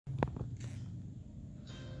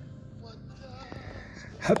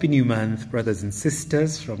Happy New Month, brothers and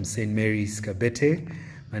sisters from St. Mary's Kabete.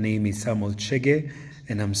 My name is Samuel Chege,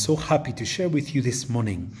 and I'm so happy to share with you this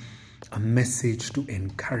morning a message to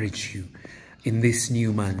encourage you in this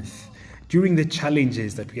new month, during the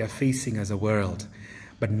challenges that we are facing as a world,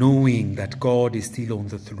 but knowing that God is still on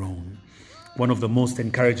the throne. One of the most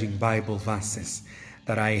encouraging Bible verses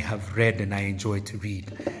that I have read and I enjoy to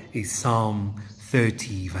read is Psalm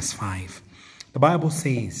 30, verse 5. The Bible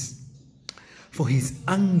says, "For his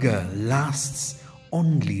anger lasts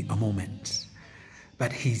only a moment,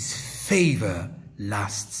 but his favor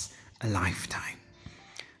lasts a lifetime.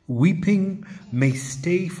 Weeping may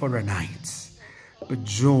stay for a night, but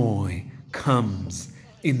joy comes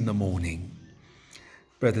in the morning."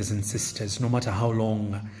 Brothers and sisters, no matter how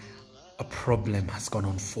long a problem has gone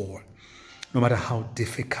on for, no matter how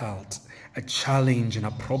difficult a challenge and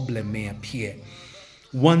a problem may appear,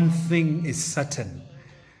 one thing is certain,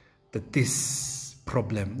 that this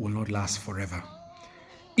problem will not last forever.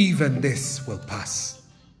 Even this will pass.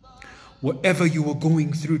 Whatever you are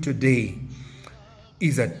going through today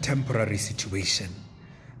is a temporary situation.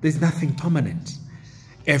 There's nothing permanent.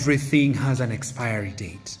 Everything has an expiry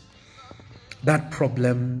date. That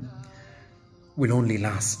problem will only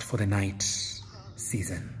last for the night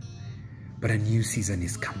season, but a new season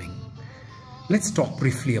is coming. Let's talk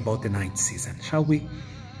briefly about the night season, shall we?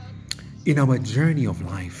 In our journey of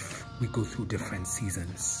life, we go through different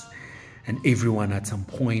seasons, and everyone at some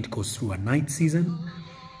point goes through a night season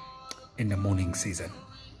and a morning season.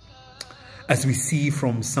 As we see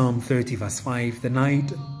from Psalm 30 verse 5, the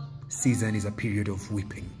night season is a period of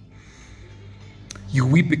weeping. You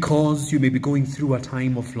weep because you may be going through a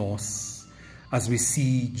time of loss. As we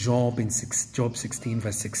see Job in Job 16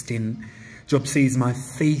 verse 16, Job says, "My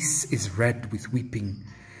face is red with weeping.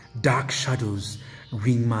 Dark shadows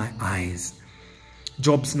ring my eyes."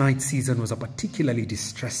 Job's night season was a particularly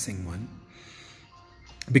distressing one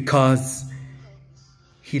because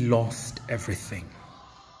he lost everything: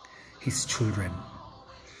 his children,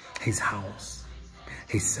 his house,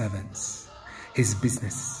 his servants, his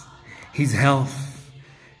business, his health.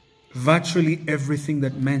 Virtually everything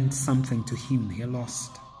that meant something to him, he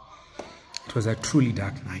lost. It was a truly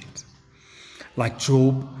dark night. Like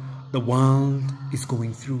Job, the world is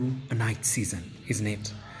going through a night season, isn't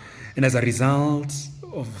it? And as a result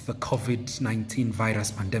of the COVID-19 virus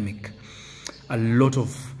pandemic, a lot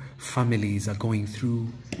of families are going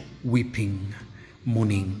through weeping,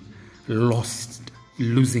 mourning,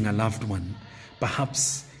 losing a loved one.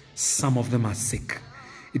 Perhaps some of them are sick.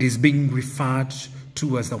 It is being referred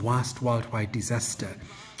to as the worst worldwide disaster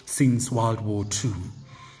since World War II.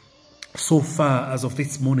 So far, as of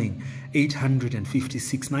this morning,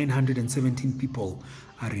 917 people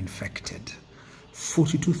are infected.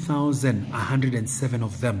 42,107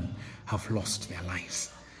 of them have lost their lives.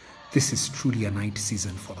 This is truly a night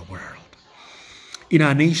season for the world. In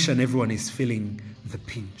our nation, everyone is feeling the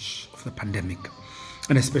pinch of the pandemic,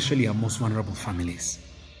 and especially our most vulnerable families.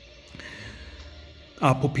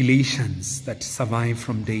 Our populations that survive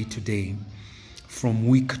from day to day, from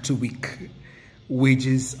week to week,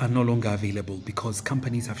 wages are no longer available because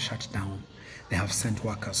companies have shut down. They have sent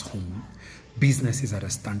workers home. Business is at a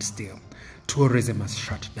standstill. Tourism has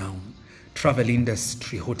shut down. Travel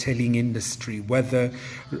industry, hoteling industry, whether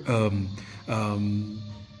in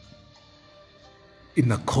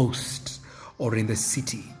the coast or in the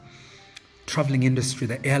city. Traveling industry,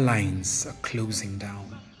 the airlines are closing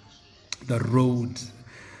down. The road,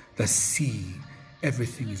 the sea,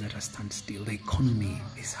 everything is at a standstill. The economy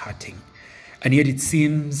is hurting. And yet it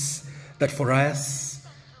seems that for us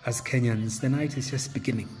as Kenyans, the night is just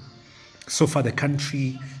beginning. So far, the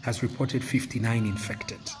country has reported 59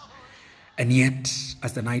 infected. And yet,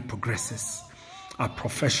 as the night progresses, our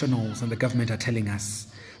professionals and the government are telling us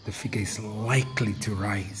the figure is likely to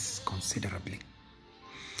rise considerably.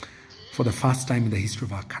 For the first time in the history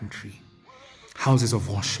of our country, houses of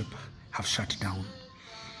worship have shut down.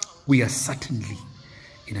 We are certainly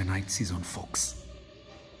in a night season, folks.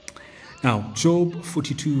 Now, Job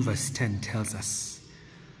 42 verse 10 tells us,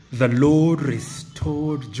 "The Lord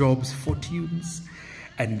restored Job's fortunes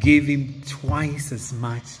and gave him twice as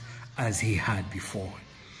much as he had before."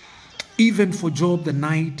 Even for Job, the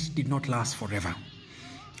night did not last forever.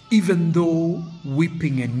 Even though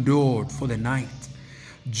weeping endured for the night,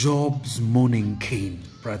 Job's morning came,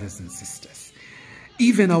 brothers and sisters.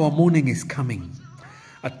 Even our morning is coming.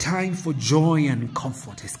 A time for joy and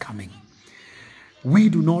comfort is coming. We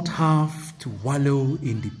do not have to wallow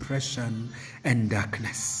in depression and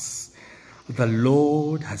darkness. The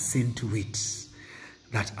Lord has seen to it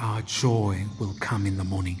that our joy will come in the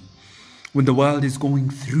morning. When the world is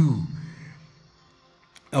going through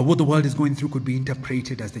What the world is going through could be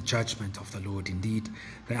interpreted as the judgment of the Lord. Indeed,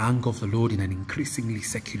 the anger of the Lord in an increasingly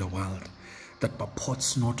secular world that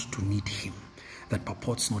purports not to need him, that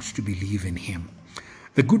purports not to believe in him.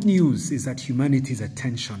 The good news is that humanity's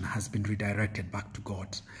attention has been redirected back to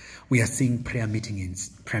God. We are seeing prayer meetings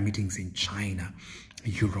in China,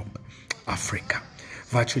 Europe, Africa.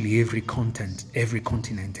 Virtually every continent,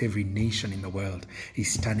 every nation in the world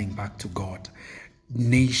is turning back to God.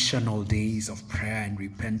 National days of prayer and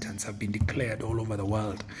repentance have been declared all over the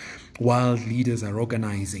world. World leaders are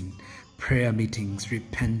organizing prayer meetings,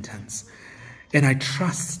 repentance. And I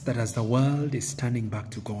trust that as the world is turning back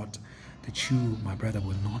to God, that you, my brother,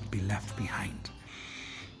 will not be left behind.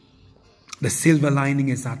 The silver lining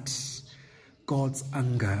is that God's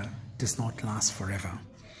anger does not last forever.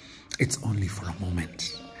 It's only for a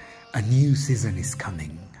moment. A new season is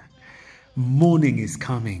coming. Morning is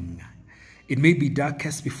coming. It may be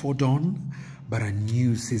darkest before dawn, but a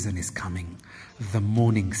new season is coming. The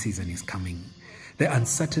morning season is coming. The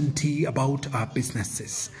uncertainty about our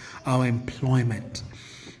businesses, our employment,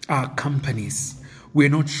 our companies, we're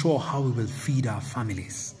not sure how we will feed our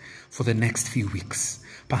families for the next few weeks,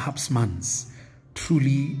 perhaps months.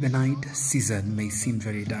 Truly, the night season may seem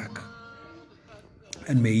very dark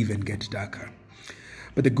and may even get darker.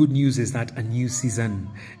 But the good news is that a new season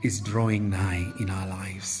is drawing nigh in our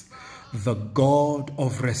lives. The God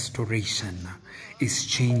of restoration is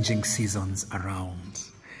changing seasons around.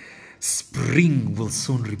 Spring will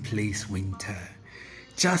soon replace winter.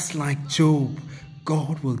 Just like Job,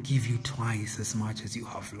 God will give you twice as much as you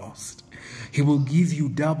have lost. He will give you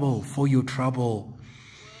double for your trouble.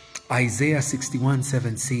 Isaiah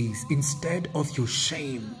 61:7 says, instead of your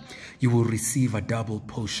shame, you will receive a double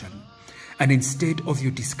portion. And instead of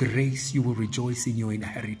your disgrace, you will rejoice in your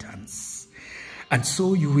inheritance. And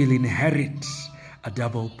so you will inherit a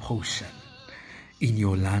double portion in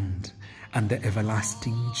your land, and the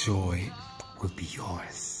everlasting joy will be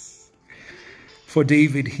yours. For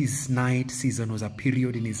David, his night season was a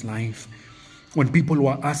period in his life when people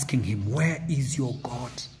were asking him, where is your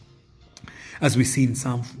God? As we see in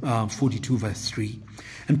Psalm 42 verse 3.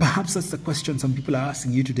 And perhaps that's the question some people are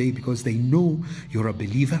asking you today, because they know you're a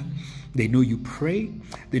believer. They know you pray.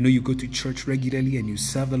 They know you go to church regularly and you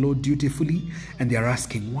serve the Lord dutifully. And they're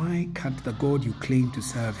asking, why can't the God you claim to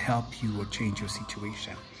serve help you or change your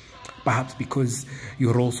situation? Perhaps because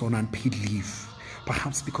you're also on unpaid leave.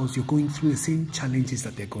 Perhaps because you're going through the same challenges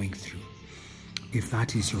that they're going through. If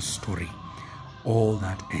that is your story, all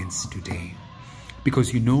that ends today.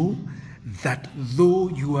 Because you know that though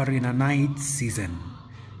you are in a night season,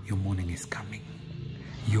 your morning is coming.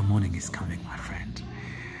 Your morning is coming, my friend.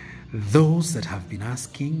 Those that have been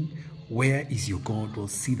asking, where is your God, will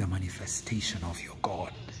see the manifestation of your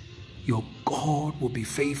God. Your God will be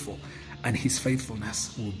faithful, and his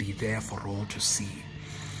faithfulness will be there for all to see.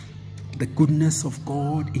 The goodness of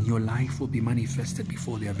God in your life will be manifested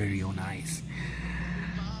before their very own eyes.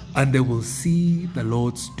 And they will see the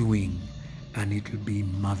Lord's doing, and it will be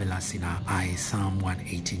marvelous in our eyes. Psalm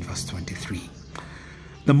 118 verse 23.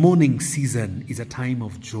 The morning season is a time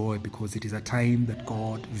of joy because it is a time that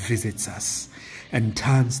God visits us and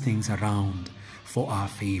turns things around for our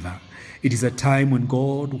favor. It is a time when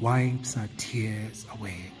God wipes our tears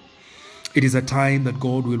away. It is a time that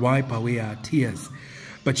God will wipe away our tears.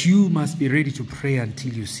 But you must be ready to pray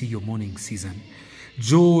until you see your morning season.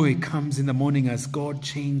 Joy comes in the morning as God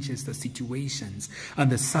changes the situations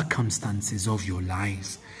and the circumstances of your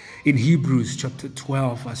lives. In Hebrews chapter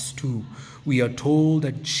 12 verse 2, we are told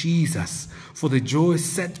that Jesus, for the joy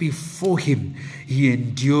set before him, he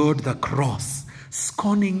endured the cross,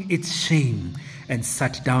 scorning its shame, and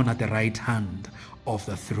sat down at the right hand of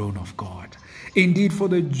the throne of God. Indeed, for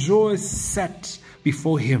the joy set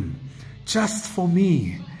before him, just for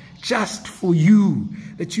me, just for you,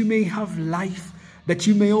 that you may have life, that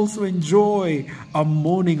you may also enjoy a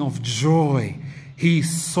morning of joy. He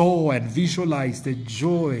saw and visualized the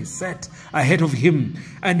joy set ahead of him,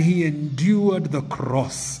 and he endured the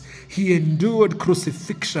cross. He endured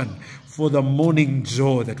crucifixion for the morning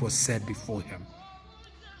joy that was set before him.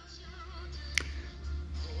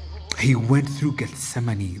 He went through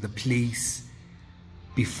Gethsemane, the place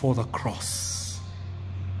before the cross,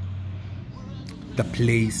 the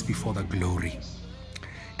place before the glory.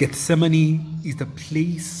 Gethsemane is the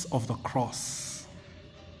place of the cross,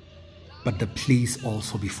 but the place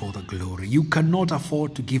also before the glory. You cannot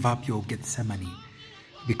afford to give up your Gethsemane,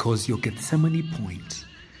 because your Gethsemane point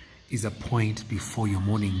is a point before your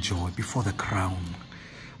morning joy, before the crown.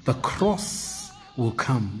 The cross will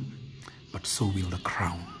come, but so will the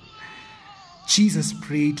crown. Jesus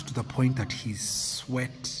prayed to the point that his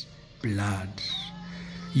sweat, blood,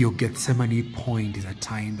 Your Gethsemane point is a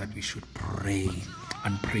time that we should pray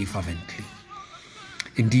and pray fervently.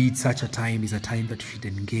 Indeed, such a time is a time that we should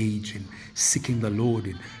engage in seeking the Lord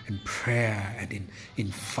in prayer and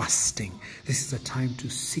in fasting. This is a time to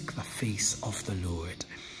seek the face of the Lord.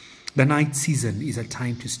 The night season is a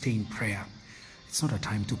time to stay in prayer. It's not a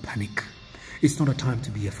time to panic. It's not a time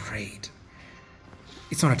to be afraid.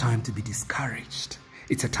 It's not a time to be discouraged.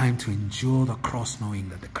 It's a time to endure the cross, knowing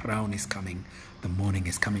that the crown is coming, the morning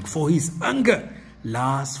is coming. For his anger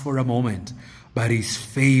lasts for a moment, but his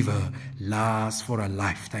favor lasts for a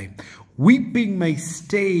lifetime. Weeping may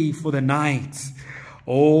stay for the night.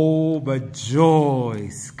 Oh, but joy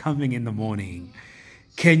is coming in the morning.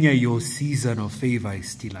 Kenya, your season of favor is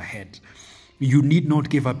still ahead. You need not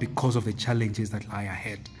give up because of the challenges that lie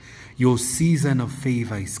ahead. Your season of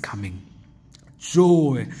favor is coming.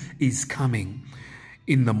 Joy is coming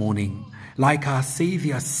in the morning. Like our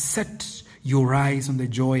Savior, set your eyes on the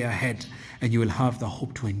joy ahead, and you will have the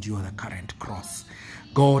hope to endure the current cross.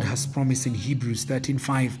 God has promised in Hebrews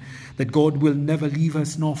 13:5 that God will never leave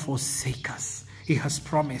us nor forsake us. He has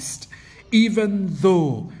promised, even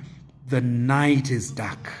though the night is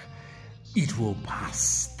dark, it will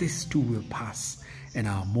pass. This too will pass, and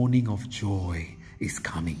our morning of joy is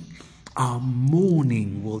coming. Our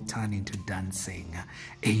mourning will turn into dancing.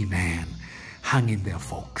 Amen. Hang in there,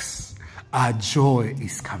 folks. Our joy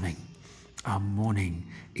is coming. Our mourning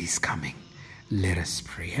is coming. Let us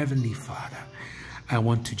pray. Heavenly Father, I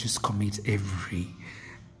want to just commit every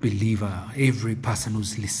believer, every person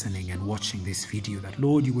who's listening and watching this video, that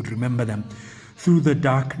Lord, you would remember them through the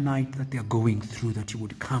dark night that they're going through, that you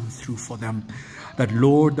would come through for them, that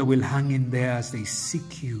Lord, they will hang in there as they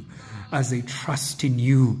seek you, as they trust in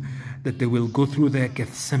you, that they will go through their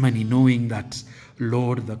Gethsemane knowing that,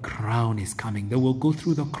 Lord, the crown is coming. They will go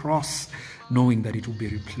through the cross knowing that it will be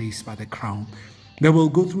replaced by the crown. They will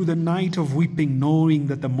go through the night of weeping knowing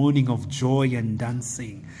that the morning of joy and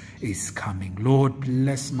dancing is coming. Lord,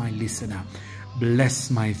 bless my listener. Bless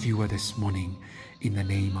my viewer this morning. In the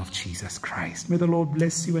name of Jesus Christ. May the Lord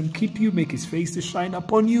bless you and keep you. Make his face to shine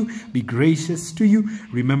upon you. Be gracious to you.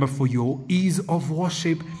 Remember, for your ease of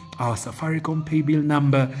worship, our Safaricom pay bill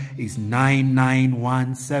number is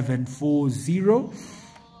 991740.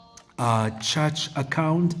 Our church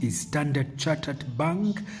account is Standard Chartered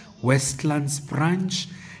Bank, Westlands Branch.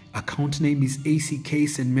 Account name is ACK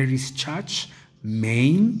St. Mary's Church,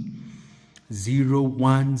 Maine,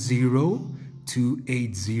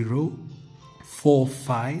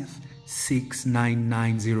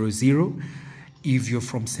 010-280-4569900. If you're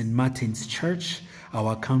from St. Martin's Church,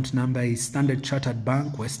 our account number is Standard Chartered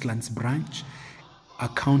Bank, Westlands Branch.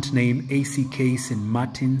 Account name ACK St.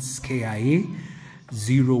 Martin's KIA,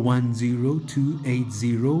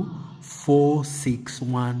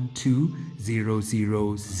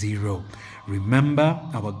 010-280-4612000. Remember,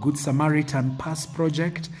 our Good Samaritan Pass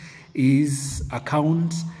project is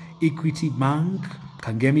account Equity Bank,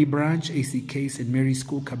 Kangemi Branch, ACK St. Mary's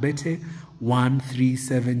School, Kabete,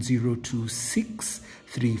 137026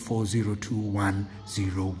 3402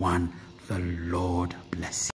 101. The Lord bless you.